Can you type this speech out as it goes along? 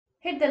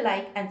Hit the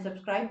like and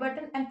subscribe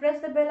button and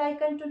press the bell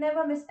icon to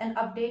never miss an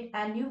update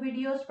and new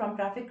videos from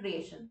Traffic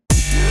Kreation.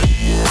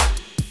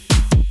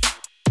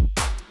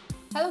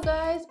 Hello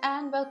guys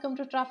and welcome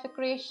to Traffic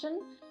Kreation.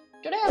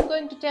 Today I'm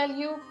going to tell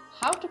you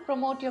how to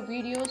promote your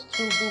videos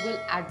through Google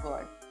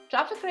Adword.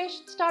 Traffic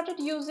Kreation started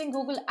using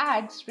Google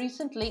Ads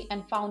recently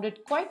and found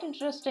it quite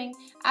interesting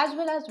as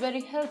well as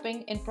very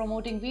helping in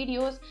promoting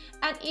videos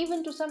and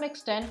even to some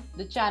extent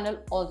the channel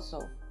also.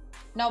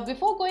 Now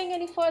before going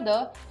any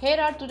further, here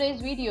are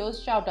today's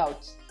video's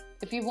shoutouts.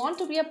 If you want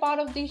to be a part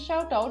of these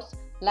shoutouts,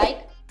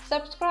 like,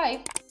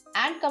 subscribe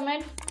and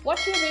comment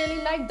what you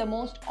really liked the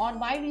most on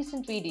my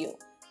recent video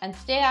and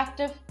stay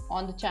active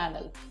on the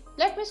channel.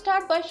 Let me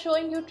start by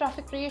showing you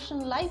Traffic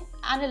Kreation Live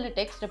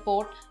Analytics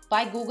report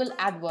by Google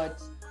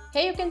Adwords.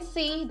 Here you can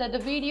see that the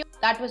video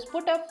that was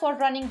put up for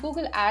running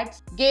Google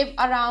Ads gave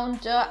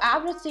around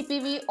average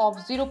CPV of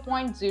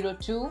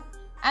 0.02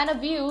 and a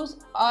views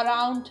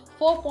around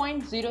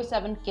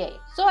 4.07k.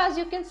 So as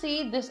you can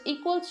see, this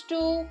equals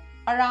to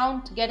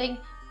around getting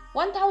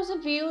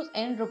 1000 views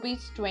in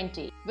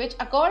 ₹20, which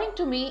according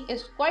to me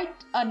is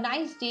quite a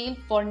nice deal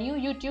for new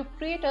YouTube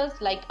creators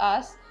like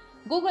us.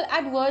 Google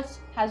AdWords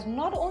has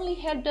not only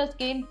helped us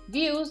gain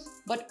views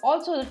but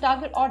also the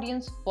target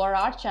audience for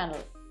our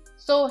channel.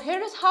 So here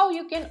is how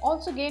you can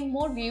also gain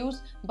more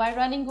views by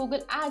running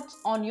Google Ads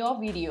on your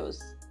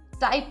videos.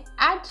 Type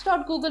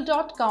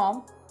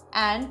ads.google.com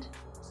and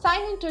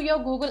sign into your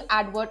Google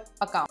Adword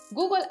account.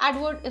 Google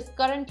Adword is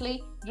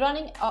currently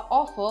running an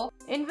offer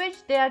in which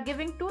they are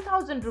giving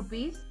 2000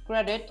 rupees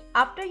credit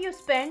after you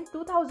spend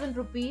 2000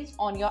 rupees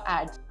on your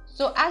ads.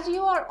 So as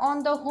you are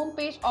on the home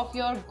page of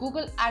your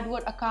Google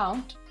Adword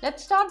account,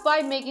 let's start by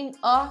making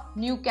a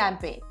new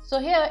campaign. So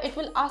here it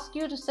will ask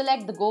you to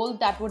select the goal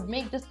that would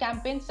make this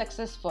campaign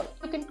successful.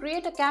 You can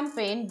create a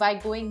campaign by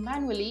going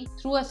manually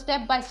through a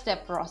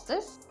step-by-step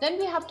process. Then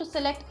we have to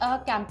select a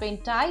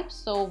campaign type.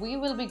 So we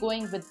will be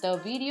going with the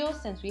video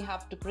since we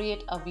have to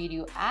create a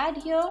video ad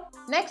here.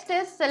 Next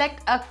is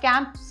select a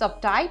camp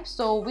subtype.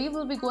 So we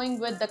will be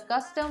going with the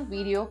custom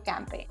video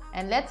campaign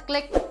and let's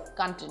click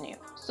continue.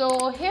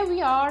 So here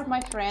we are, my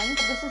friends.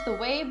 This is the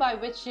way by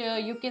which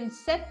you can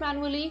set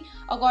manually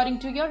according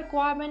to your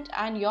requirement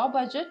and your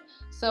budget.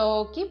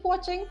 So keep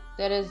watching,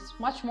 there is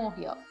much more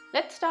here.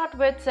 Let's start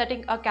with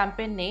setting a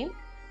campaign name.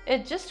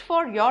 It's just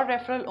for your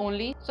referral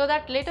only so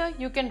that later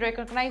you can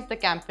recognize the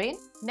campaign.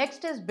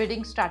 Next is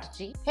bidding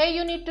strategy. Here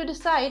you need to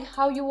decide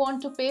how you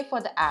want to pay for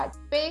the ad.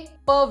 Pay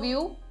per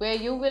view, where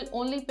you will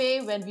only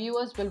pay when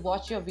viewers will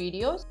watch your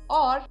videos,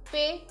 or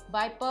pay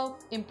by per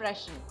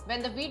impression,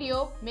 when the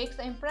video makes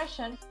an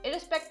impression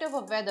irrespective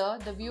of whether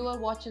the viewer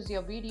watches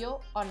your video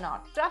or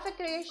not. Traffic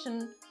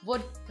Kreation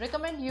would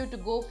recommend you to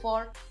go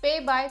for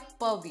pay by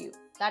per view,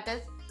 that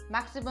is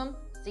maximum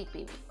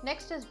CPV.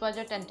 Next is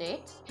budget and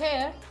dates.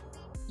 Here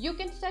you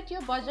can set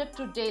your budget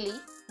to daily,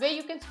 where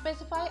you can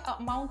specify an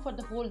amount for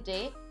the whole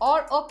day,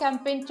 or a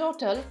campaign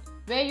total,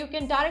 where you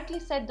can directly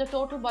set the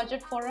total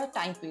budget for a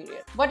time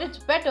period. But it's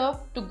better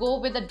to go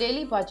with a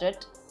daily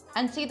budget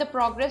and see the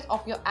progress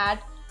of your ad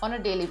on a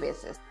daily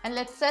basis. And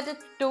let's set it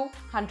to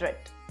 100.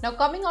 Now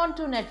coming on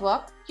to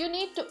network, you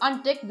need to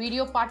untick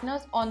video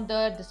partners on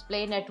the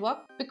display network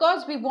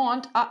because we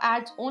want our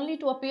ads only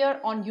to appear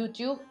on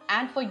YouTube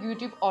and for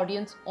YouTube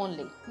audience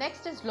only.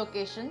 Next is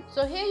location.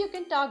 So here you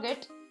can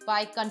target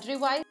by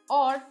country-wise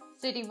or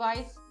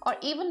city-wise, or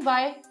even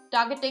by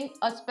targeting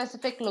a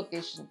specific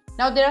location.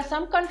 Now there are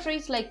some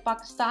countries like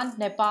Pakistan,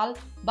 Nepal,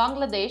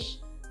 Bangladesh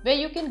where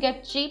you can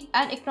get cheap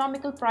and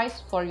economical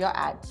price for your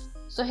ads.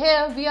 So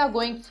here we are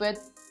going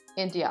with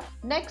India.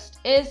 Next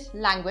is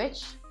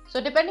language.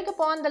 So depending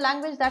upon the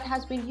language that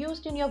has been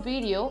used in your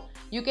video,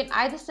 you can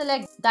either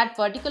select that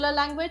particular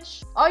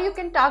language or you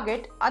can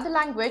target other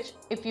language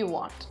if you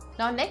want.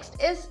 Now next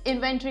is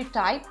inventory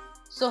type.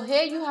 So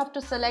here you have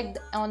to select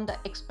on the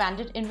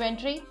expanded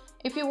inventory.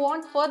 If you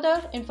want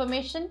further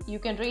information, you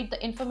can read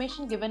the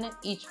information given in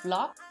each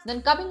block.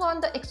 Then coming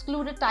on the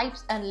excluded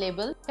types and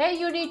label, here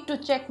you need to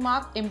check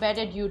mark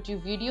embedded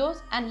YouTube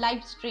videos and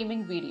live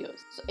streaming videos.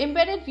 So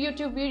embedded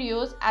YouTube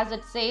videos, as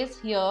it says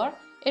here,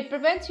 it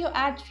prevents your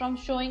ads from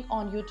showing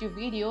on YouTube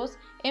videos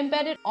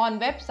embedded on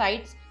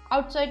websites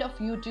outside of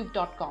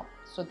youtube.com.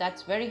 So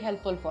that's very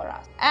helpful for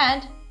us.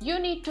 And you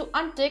need to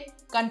untick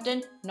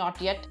content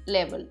not yet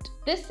labeled.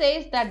 This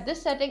says that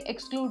this setting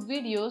excludes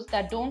videos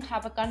that don't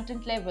have a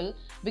content label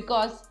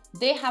because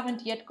they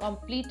haven't yet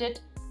completed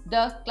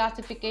the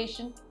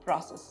classification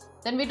process.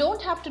 Then we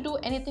don't have to do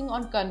anything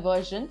on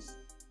conversions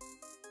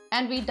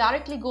and we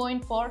directly go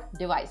in for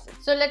devices.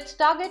 So let's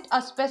target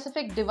a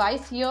specific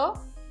device here.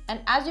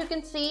 And as you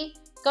can see,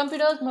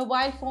 computers,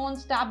 mobile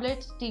phones,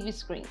 tablets, TV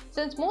screen.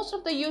 Since most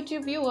of the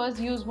YouTube viewers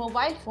use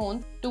mobile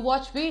phones to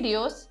watch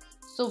videos,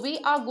 so we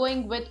are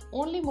going with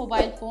only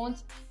mobile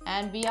phones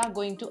and we are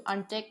going to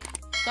untick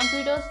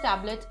computers,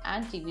 tablets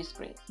and TV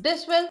screen.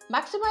 This will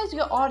maximize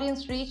your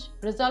audience reach,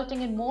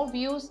 resulting in more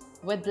views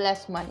with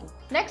less money.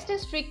 Next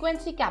is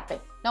frequency capping.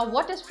 Now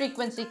what is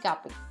frequency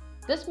capping?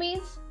 This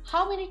means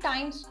how many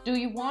times do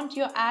you want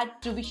your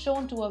ad to be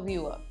shown to a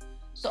viewer.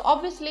 So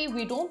obviously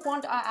we don't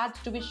want our ads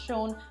to be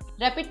shown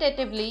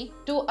repetitively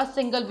to a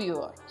single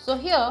viewer. So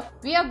here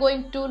we are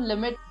going to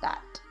limit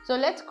that. So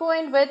let's go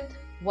in with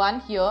 1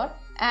 here,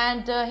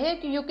 and here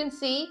you can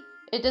see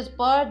it is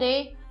per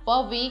day,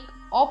 per week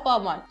or per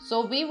month.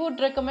 So we would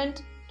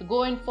recommend to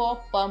go in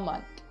for per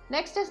month.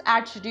 Next is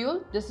ad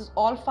schedule. This is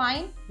all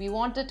fine. We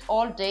want it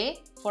all day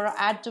for our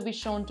ad to be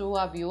shown to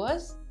our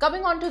viewers.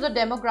 Coming on to the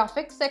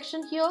demographics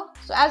section here.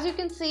 So as you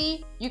can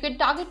see, you can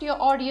target your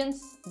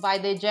audience by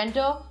their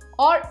gender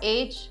or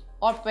age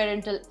or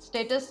parental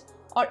status,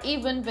 or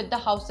even with the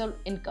household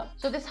income.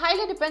 So this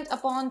highly depends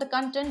upon the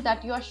content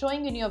that you are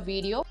showing in your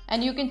video,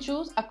 and you can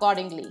choose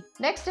accordingly.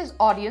 Next is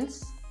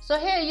audience. So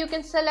here you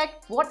can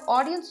select what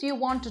audience you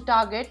want to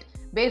target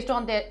based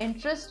on their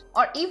interest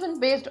or even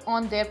based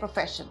on their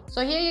profession.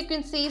 So here you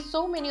can see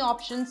so many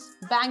options: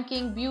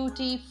 banking,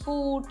 beauty,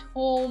 food,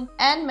 home,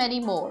 and many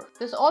more.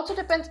 This also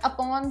depends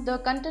upon the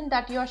content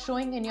that you are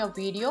showing in your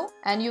video,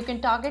 and you can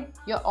target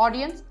your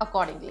audience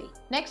accordingly.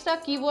 Next are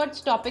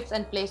keywords, topics,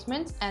 and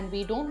placements, and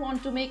we don't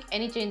want to make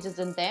any changes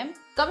in them.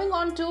 Coming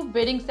on to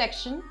bidding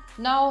section.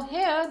 Now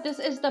here, this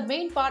is the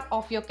main part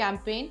of your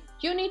campaign.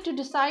 You need to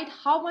decide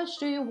how much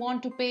do you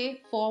want to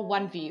pay for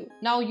one view.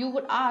 Now you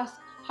would ask,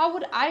 how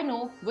would I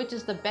know which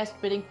is the best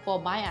bidding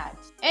for my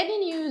ads? Any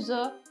new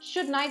user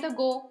should neither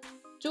go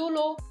too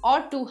low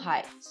or too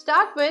high.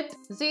 Start with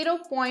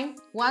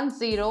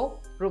 0.10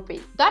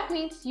 rupee. That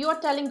means you are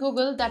telling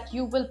Google that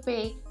you will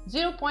pay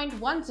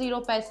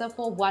 0.10 paisa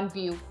for one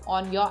view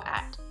on your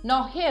ad.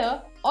 Now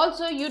here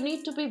also you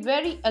need to be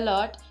very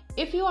alert.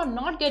 If you are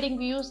not getting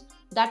views,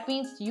 that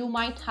means you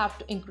might have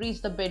to increase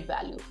the bid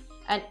value.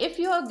 And if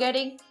you are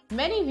getting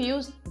many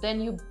views,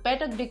 then you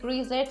better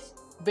decrease its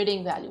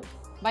bidding value.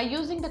 By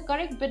using the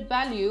correct bid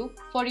value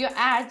for your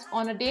ads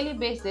on a daily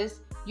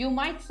basis, you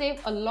might save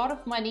a lot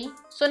of money.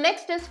 So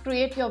next is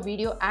create your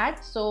video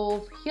ad.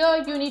 So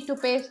here you need to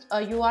paste a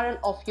URL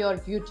of your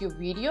YouTube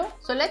video.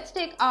 So let's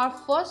take our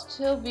first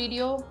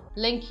video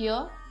link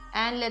here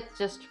and let's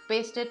just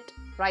paste it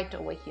right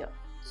over here.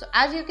 So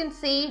as you can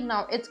see,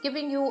 now it's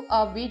giving you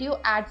a video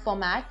ad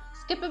format,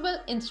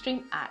 skippable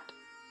in-stream ad.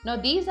 Now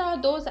these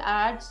are those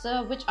ads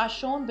which are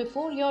shown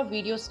before your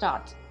video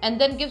starts and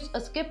then gives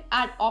a skip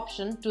ad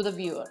option to the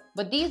viewer.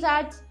 But these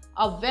ads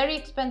are very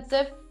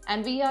expensive,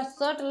 and we are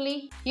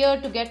certainly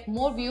here to get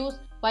more views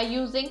by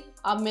using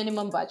a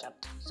minimum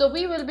budget. So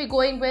we will be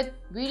going with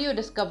video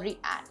discovery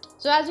ad.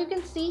 So as you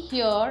can see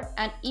here,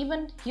 and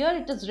even here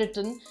it is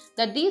written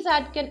that these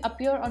ads can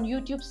appear on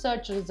YouTube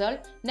search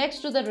result next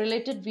to the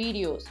related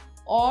videos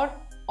or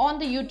on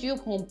the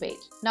YouTube homepage.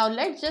 Now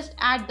let's just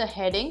add the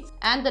headings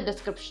and the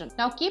description.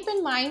 Now keep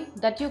in mind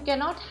that you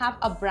cannot have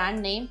a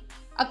brand name,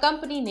 a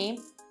company name,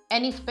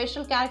 any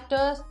special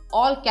characters,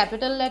 all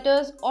capital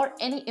letters, or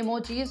any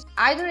emojis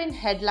either in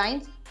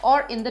headlines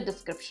or in the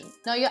description.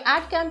 Now your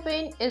ad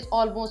campaign is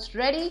almost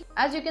ready.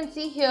 As you can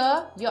see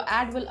here, your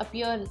ad will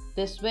appear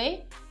this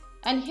way.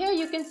 And here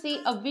you can see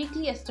a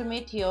weekly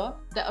estimate here,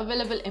 the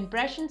available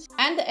impressions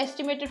and the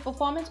estimated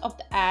performance of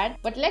the ad.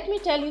 But let me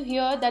tell you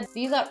here that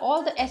these are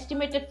all the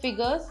estimated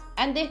figures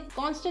and they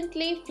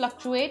constantly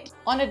fluctuate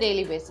on a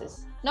daily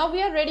basis. Now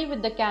we are ready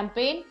with the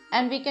campaign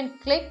and we can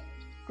click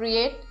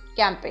create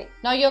campaign.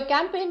 Now your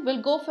campaign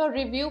will go for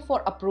review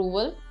for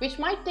approval, which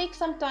might take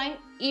some time,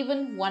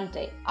 even one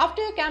day.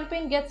 After your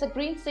campaign gets a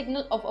green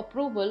signal of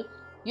approval,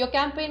 your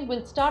campaign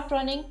will start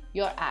running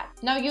your ad.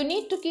 Now you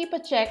need to keep a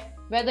check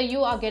whether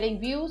you are getting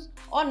views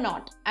or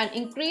not and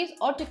increase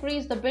or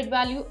decrease the bid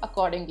value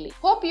accordingly.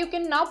 Hope you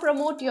can now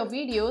promote your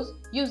videos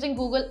using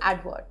Google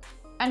Adword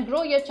and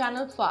grow your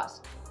channel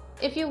fast.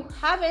 If you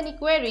have any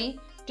query,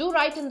 do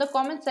write in the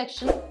comment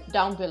section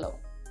down below.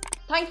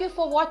 Thank you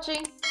for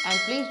watching, and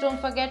please don't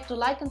forget to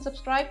like and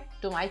subscribe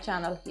to my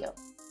channel here.